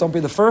test. Don't be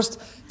the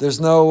first. There's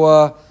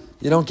no,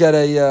 you don't get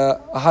a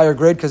higher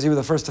grade because you were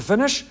the first to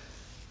finish.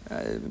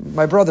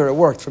 My brother, it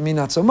worked. For me,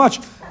 not so much.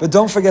 But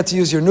don't forget to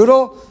use your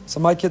noodle.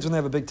 So my kids, when they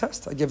have a big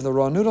test, I give them the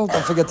raw noodle.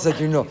 Don't forget to take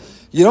your noodle.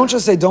 You don't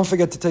just say, don't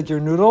forget to take your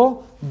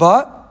noodle,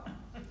 but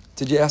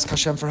did you ask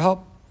Hashem for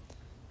help?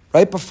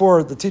 Right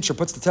before the teacher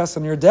puts the test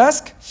on your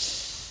desk,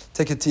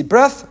 take a deep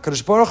breath.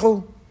 Kadosh Baruch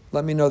Hu,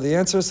 let me know the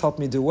answers. Help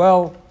me do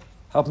well.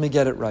 Help me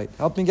get it right.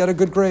 Help me get a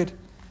good grade.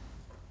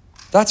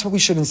 That's what we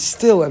should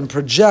instill and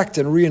project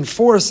and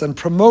reinforce and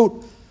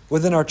promote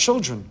within our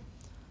children,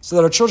 so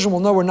that our children will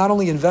know we're not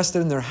only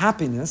invested in their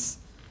happiness,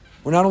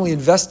 we're not only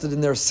invested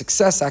in their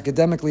success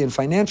academically and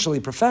financially,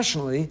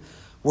 professionally,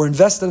 we're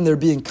invested in their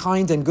being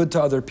kind and good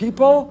to other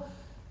people,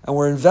 and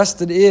we're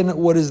invested in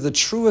what is the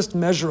truest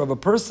measure of a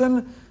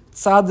person,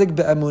 tzaddik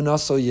be'emunah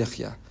so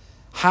yichya.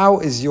 How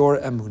is your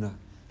emunah?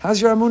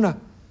 How's your emunah?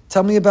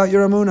 Tell me about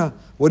your emunah.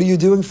 What are you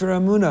doing for your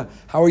emunah?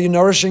 How are you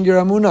nourishing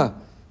your emunah?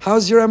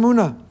 How's your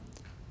emunah?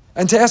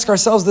 And to ask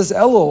ourselves this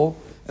elul,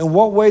 in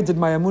what way did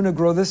my emunah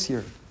grow this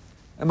year?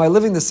 Am I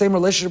living the same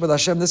relationship with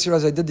Hashem this year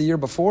as I did the year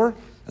before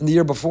and the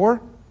year before?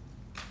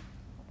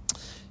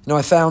 You know,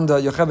 I found,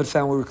 Yocheved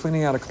found, we were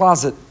cleaning out a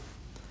closet,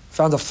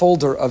 found a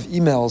folder of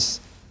emails.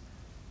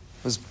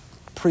 It was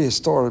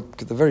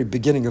prehistoric, at the very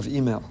beginning of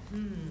email.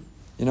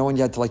 You know, when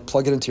you had to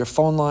plug it into your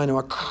phone line, and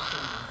and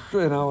you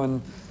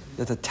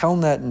had to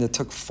telnet, and it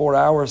took 4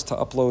 hours to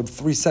upload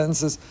 3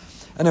 sentences.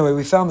 Anyway,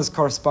 we found this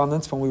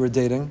correspondence when we were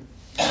dating,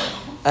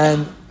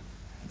 and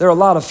there are a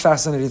lot of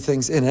fascinating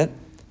things in it,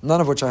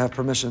 none of which I have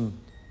permission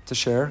to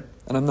share,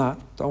 and I'm not.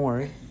 Don't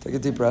worry. Take a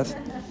deep breath.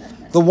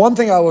 The one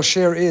thing I will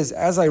share is,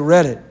 as I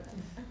read it,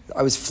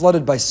 I was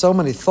flooded by so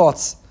many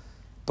thoughts,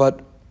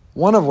 but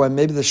one of them,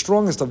 maybe the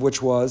strongest of which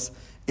was,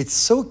 it's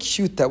so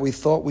cute that we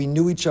thought we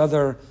knew each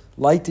other,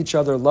 liked each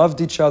other,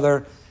 loved each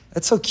other.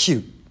 It's so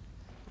cute.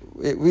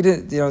 We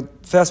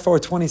didn't, fast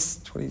forward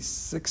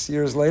 26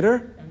 years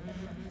later.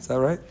 Is that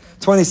right?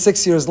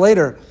 26 years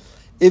later,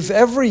 if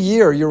every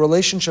year your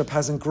relationship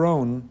hasn't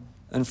grown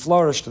and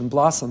flourished and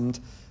blossomed,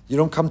 you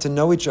don't come to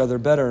know each other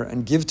better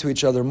and give to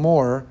each other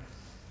more,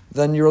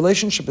 then your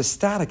relationship is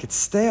static, it's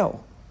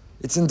stale.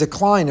 It's in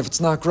decline if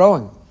it's not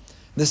growing.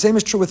 The same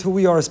is true with who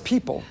we are as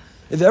people.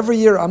 If every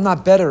year I'm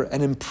not better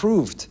and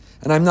improved,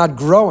 and I'm not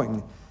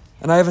growing,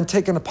 and I haven't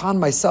taken upon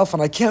myself,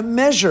 and I can't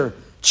measure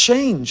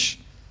change,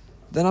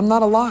 then I'm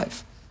not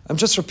alive. I'm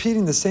just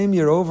repeating the same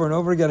year over and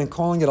over again and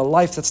calling it a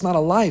life. That's not a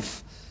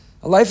life.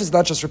 A life is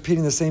not just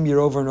repeating the same year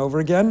over and over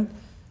again.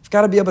 You've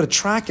got to be able to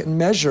track and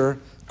measure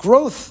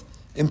growth,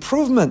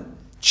 improvement,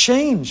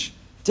 change,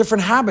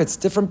 different habits,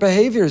 different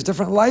behaviors,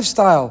 different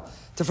lifestyle,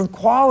 different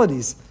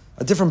qualities,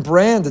 a different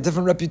brand, a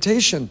different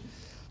reputation.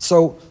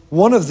 So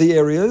one of the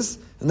areas,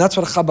 and that's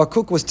what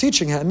Habakkuk was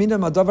teaching,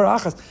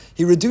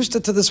 he reduced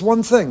it to this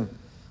one thing.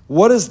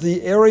 What is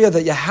the area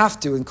that you have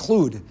to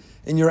include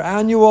in your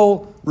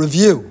annual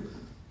review?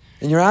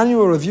 In your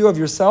annual review of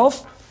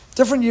yourself,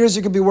 different years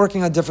you could be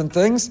working on different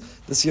things.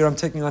 This year I'm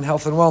taking on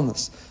health and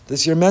wellness.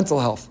 This year mental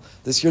health.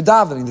 This year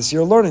davening. This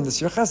year learning. This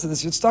year chesed.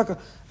 This year tzedakah.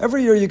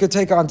 Every year you could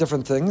take on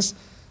different things.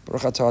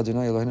 Baruch atah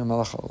Adonai Eloheinu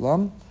melech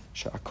haolam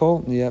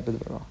she'akol niyeh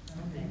b'dvaro.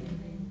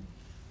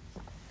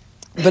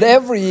 But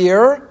every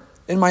year,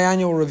 in my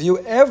annual review,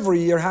 every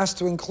year has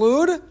to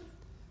include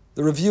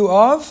the review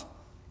of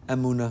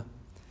Emunah.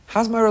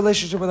 How's my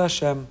relationship with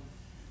Hashem?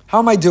 How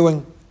am I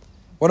doing?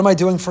 What am I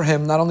doing for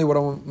Him? Not only what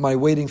am I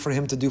waiting for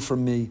Him to do for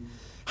me.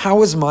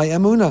 How is my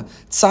emunah?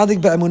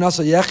 Tzaddik be'emunah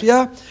so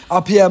yechya.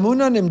 Al pi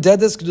emunah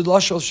nimdedes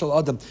gedulah shel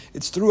adam.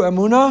 It's through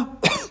emunah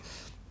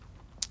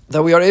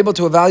that we are able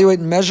to evaluate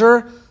and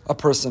measure a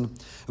person.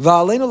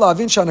 Va'aleinu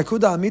la'avin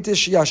sha'nakuda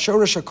amitis sheyah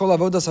shoresh hakol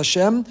avodas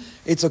Hashem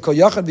etzel kol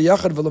yachad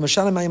v'yachad v'lo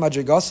meshana ma'im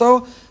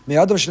madrigaso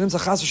me'adam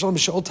shenimtza chas v'shalom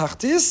b'sheol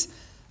tachtis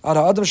ad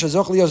ha'adam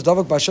shezoch liyos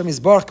davok b'Hashem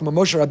yisbarach k'mo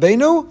Moshe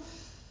Rabbeinu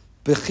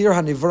b'chir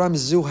hanivram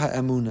zu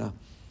ha'emunah.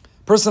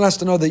 Person has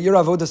to know that you're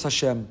avodas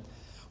Hashem.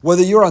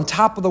 Whether you're on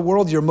top of the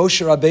world, you're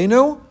Moshe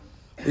Rabbeinu,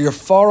 or you're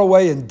far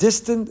away and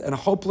distant and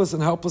hopeless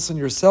and helpless in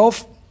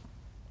yourself,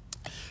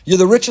 you're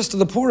the richest or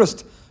the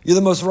poorest, you're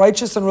the most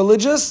righteous and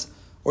religious,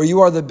 or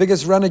you are the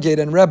biggest renegade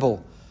and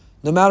rebel.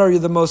 No matter you're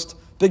the most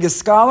biggest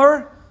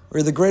scholar, or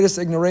you're the greatest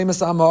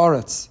ignoramus am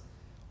haaretz.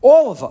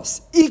 All of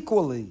us,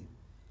 equally,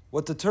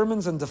 what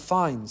determines and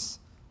defines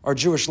our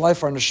Jewish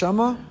life, our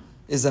neshama,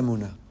 is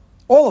emunah.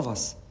 All of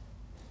us.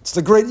 It's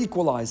the great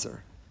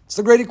equalizer. It's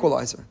the great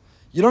equalizer.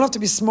 You don't have to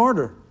be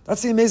smarter.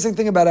 That's the amazing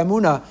thing about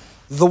emunah.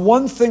 The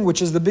one thing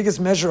which is the biggest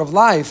measure of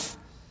life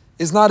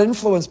is not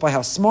influenced by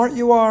how smart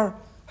you are,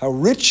 how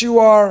rich you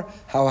are,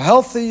 how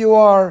healthy you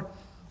are.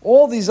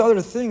 all these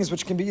other things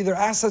which can be either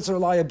assets or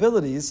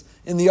liabilities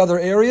in the other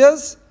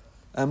areas,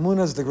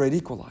 Emunah is the great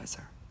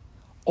equalizer.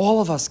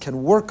 All of us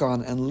can work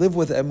on and live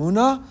with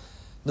Emunah,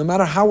 no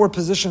matter how we're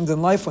positioned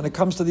in life when it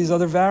comes to these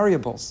other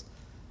variables.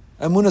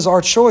 Emunah is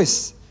our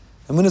choice.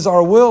 Emunah is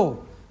our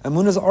will.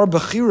 Emunah is our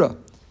bechira.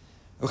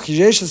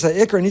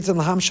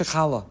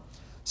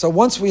 So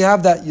once we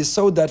have that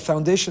yesod, that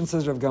foundation,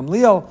 says Rav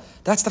Gamliel,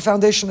 that's the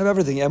foundation of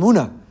everything.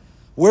 Emunah.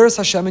 Where is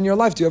Hashem in your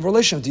life? Do you have a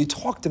relationship? Do you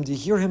talk to Him? Do you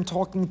hear Him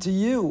talking to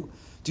you?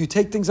 Do you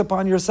take things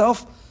upon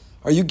yourself?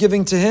 Are you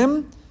giving to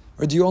Him?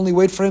 Or do you only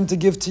wait for Him to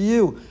give to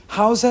you?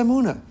 How's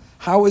Emunah?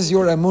 How is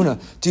your Emunah?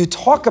 Do you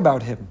talk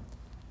about Him?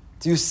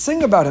 Do you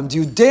sing about Him? Do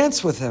you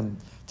dance with Him?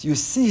 Do you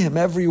see Him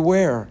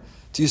everywhere?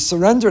 Do you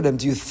surrender to Him?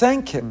 Do you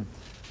thank Him?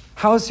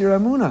 How's your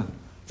Emunah?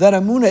 That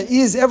Emunah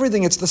is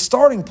everything. It's the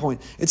starting point.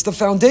 It's the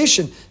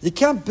foundation. You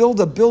can't build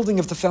a building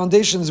if the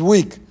foundation's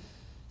weak.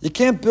 You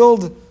can't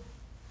build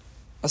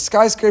a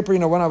skyscraper.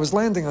 When I was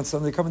landing on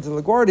something, coming to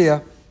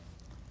LaGuardia,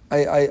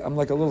 I'm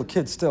like a little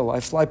kid still. I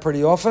fly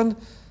pretty often,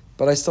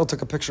 but I still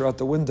took a picture out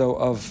the window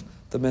of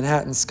the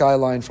Manhattan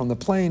skyline from the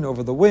plane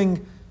over the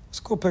wing. It's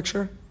a cool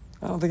picture.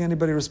 I don't think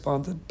anybody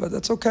responded, but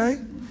that's okay.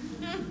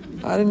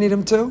 I didn't need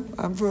him to.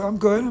 I'm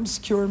good. I'm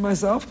secure in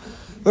myself.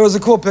 But it was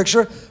a cool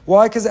picture.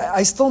 Why? Because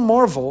I still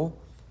marvel.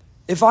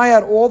 If I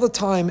had all the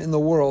time in the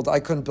world, I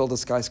couldn't build a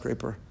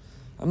skyscraper.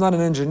 I'm not an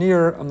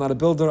engineer. I'm not a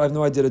builder. I have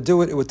no idea to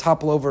do it. It would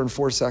topple over in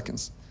 4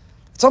 seconds.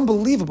 It's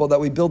unbelievable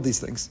that we build these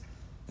things,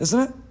 isn't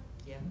it?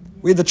 Yeah.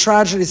 We had the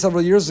tragedy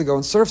several years ago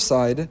in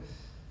Surfside.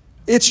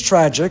 It's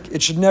tragic.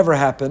 It should never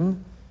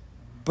happen.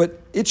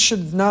 But it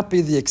should not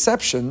be the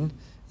exception.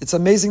 It's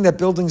amazing that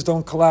buildings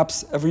don't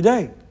collapse every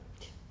day.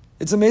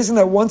 It's amazing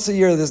that once a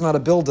year there's not a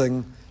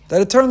building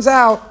that it turns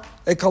out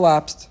it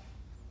collapsed.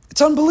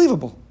 It's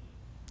unbelievable.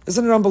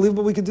 Isn't it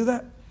unbelievable we could do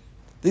that?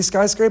 These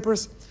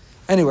skyscrapers?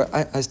 Anyway,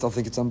 I still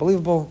think it's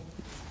unbelievable.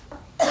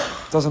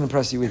 Doesn't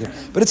impress you either.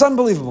 But it's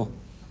unbelievable.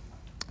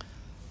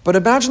 But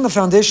imagine the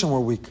foundation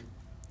were weak.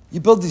 You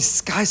build these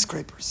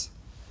skyscrapers,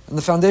 and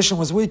the foundation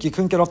was weak. You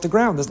couldn't get off the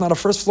ground. There's not a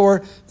first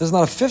floor. There's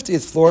not a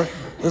 50th floor.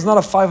 There's not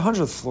a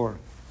 500th floor.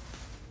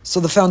 So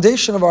the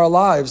foundation of our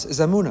lives is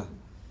Emunah.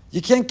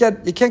 You can't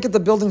get the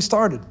building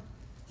started.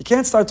 You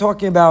can't start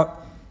talking about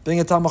being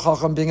a Talmid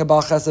Chacham, being a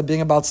Baal Chesed, being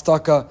about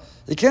tzedakah.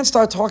 You can't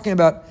start talking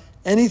about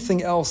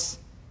anything else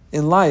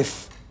in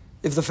life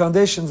if the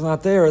foundation's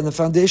not there, and the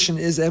foundation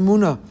is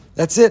Emunah.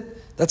 That's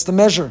it. That's the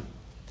measure.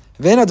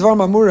 Ve'en advar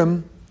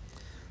mamurim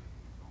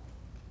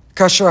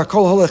kasher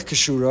hakol holech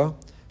keshura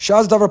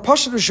shaz davar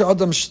pashut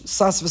she'adam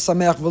sas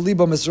v'sameach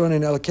v'libo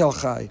misronin el kel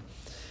chai.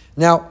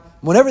 Now,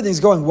 when everything's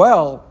going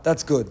well,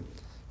 that's good.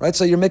 Right?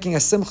 So you're making a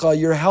simcha,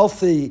 you're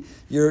healthy,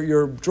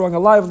 you're drawing a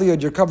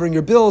livelihood, you're covering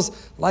your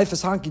bills, life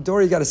is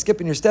honky-dory, you got to skip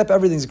in your step,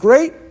 everything's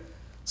great.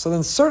 So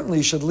then certainly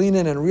you should lean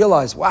in and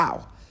realize,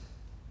 wow,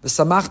 then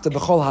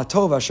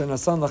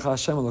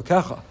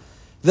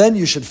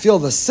you should feel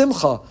the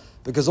simcha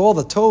because all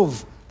the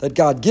tov that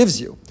God gives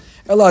you.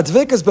 Shulchan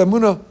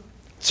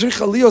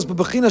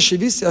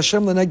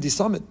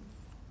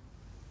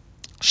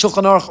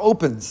Aruch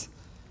opens.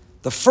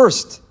 The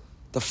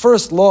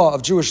first law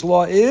of Jewish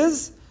law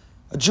is,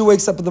 a Jew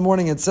wakes up in the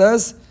morning and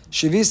says,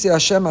 Shivisi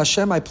Hashem,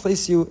 Hashem, I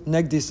place you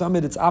negdi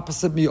samid. It's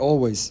opposite me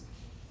always.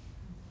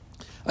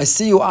 I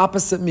see you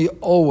opposite me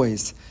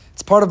always.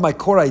 It's part of my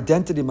core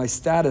identity, my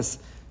status.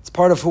 It's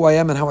part of who I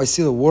am and how I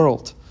see the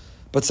world.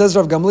 But says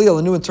Rav Gamliel,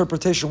 a new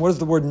interpretation, what does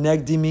the word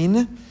negdi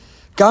mean?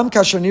 Gam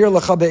kashanir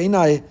lecha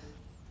be'inai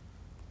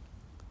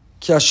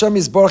ki Hashem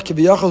yisbarach ki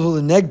b'yachal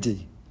hu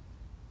negdi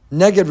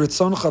neged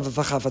ritzoncha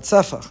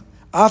v'chafatzefach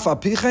af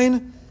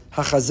apichein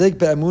hachazek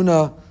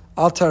be'emuna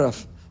al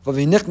taraf.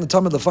 Shivisi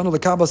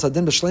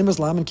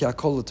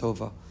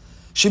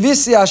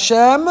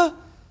Hashem,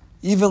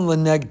 even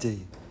lenegdi.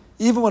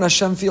 Even when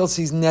Hashem feels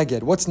he's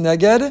neged. What's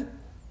neged?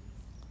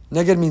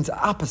 Neged means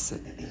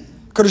opposite.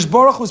 Kadosh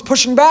Baruch Hu is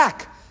pushing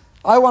back.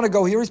 I want to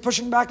go here, he's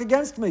pushing back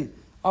against me.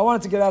 I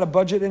wanted to get out of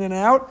budget in and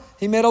out.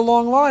 He made a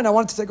long line. I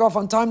wanted to take off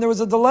on time. There was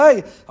a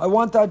delay. I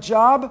want that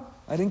job.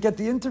 I didn't get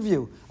the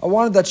interview. I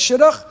wanted that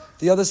shidduch.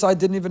 The other side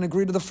didn't even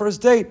agree to the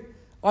first date.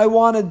 I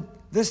wanted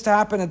this to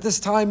happen at this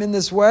time in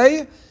this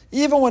way,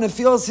 even when it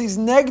feels he's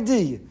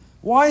negdi.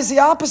 Why is he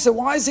opposite?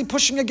 Why is he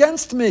pushing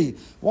against me?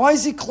 Why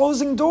is he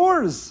closing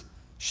doors?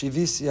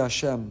 Shivisi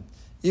Hashem.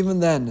 Even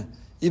then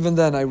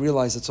I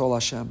realize it's all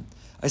Hashem.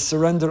 I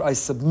surrender, I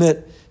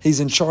submit. He's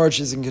in charge,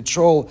 he's in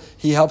control.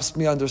 He helps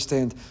me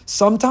understand.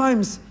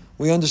 Sometimes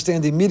we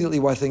understand immediately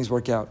why things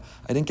work out.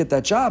 I didn't get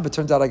that job. It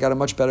turned out I got a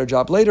much better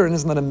job later, and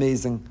isn't that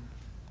amazing?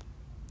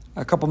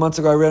 A couple months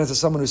ago, I ran into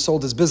someone who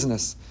sold his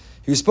business.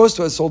 He was supposed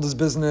to have sold his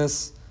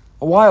business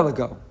a while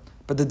ago,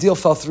 but the deal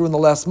fell through in the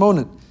last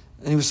moment,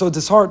 and he was so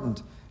disheartened.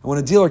 And when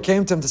a dealer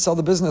came to him to sell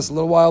the business a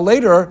little while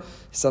later,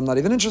 he said, I'm not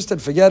even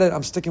interested, forget it,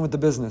 I'm sticking with the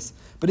business.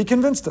 But he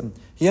convinced him.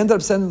 He ended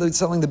up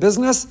selling the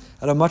business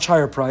at a much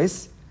higher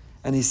price,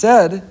 and he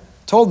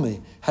told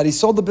me, had he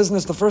sold the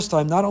business the first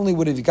time, not only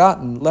would he have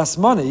gotten less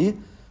money,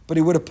 but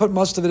he would have put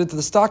most of it into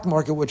the stock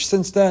market, which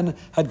since then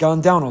had gone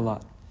down a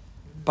lot.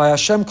 By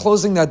Hashem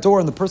closing that door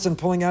and the person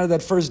pulling out of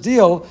that first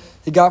deal,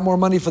 he got more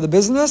money for the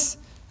business,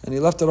 and he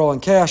left it all in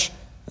cash,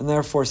 and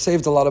therefore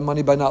saved a lot of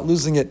money by not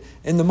losing it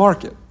in the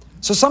market.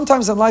 So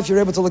sometimes in life you're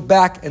able to look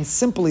back and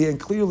simply and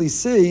clearly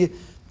see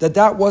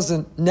that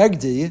wasn't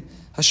negdi,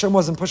 Hashem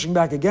wasn't pushing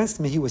back against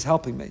me, he was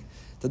helping me.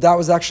 That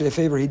was actually a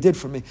favor he did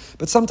for me.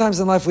 But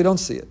sometimes in life we don't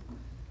see it.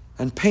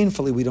 And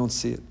painfully we don't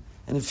see it.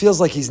 And it feels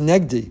like he's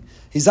negdi,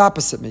 he's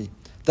opposite me.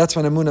 That's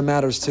when Emunah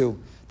matters too.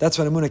 That's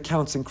when Emunah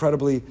counts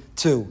incredibly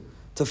too.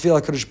 To feel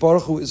like Kadosh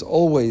Baruch Hu is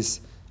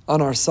always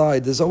on our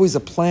side. There's always a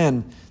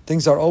plan.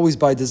 Things are always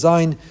by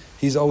design.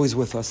 He's always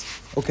with us.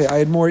 Okay, I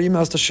had more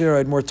emails to share. I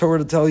had more Torah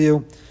to tell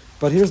you.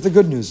 But here's the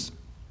good news.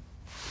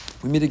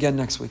 We meet again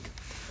next week.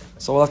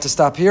 So we'll have to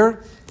stop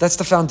here. That's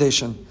the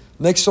foundation.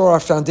 Make sure our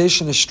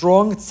foundation is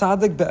strong.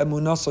 Tzadik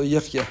be'emunah so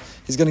yichya.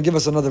 He's going to give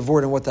us another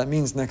word and what that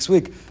means next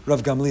week.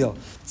 Rav Gamliel.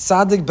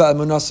 Tzadik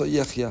be'emunah so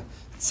yichya.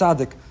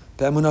 Tzadik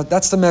be'emunah.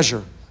 That's the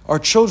measure. Our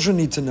children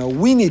need to know.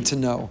 We need to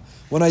know.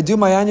 When I do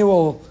my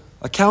annual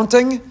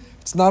accounting,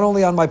 it's not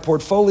only on my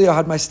portfolio,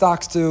 how'd my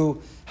stocks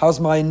do, how's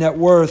my net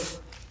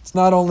worth. It's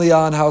not only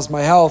on how's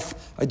my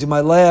health. I do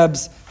my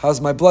labs,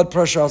 how's my blood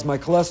pressure, how's my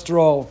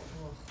cholesterol.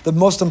 The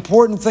most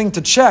important thing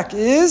to check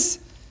is,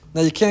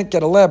 now you can't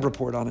get a lab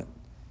report on it.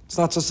 It's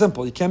not so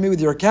simple. You can't meet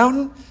with your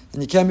accountant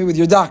and you can't meet with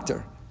your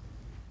doctor.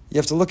 You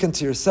have to look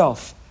into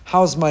yourself.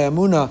 How's my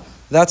Emunah?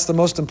 That's the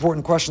most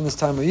important question this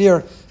time of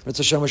year.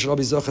 Mitzvah Hashem, we should all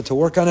be zocheh to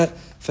work on it.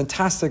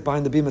 Fantastic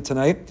behind the bima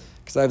tonight,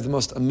 because I have the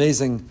most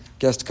amazing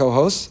guest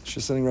co-host.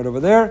 She's sitting right over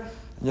there.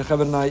 And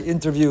Yocheved and I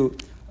interview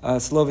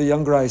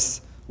Slovia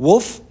Youngreis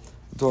Wolf,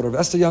 daughter of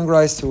Esther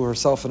Youngreis, who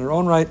herself in her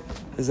own right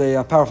is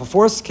a powerful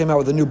force. Came out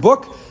with a new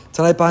book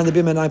tonight behind the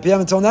bima at 9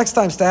 p.m. Until next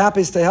time, stay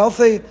happy, stay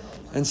healthy,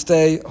 and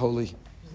stay holy.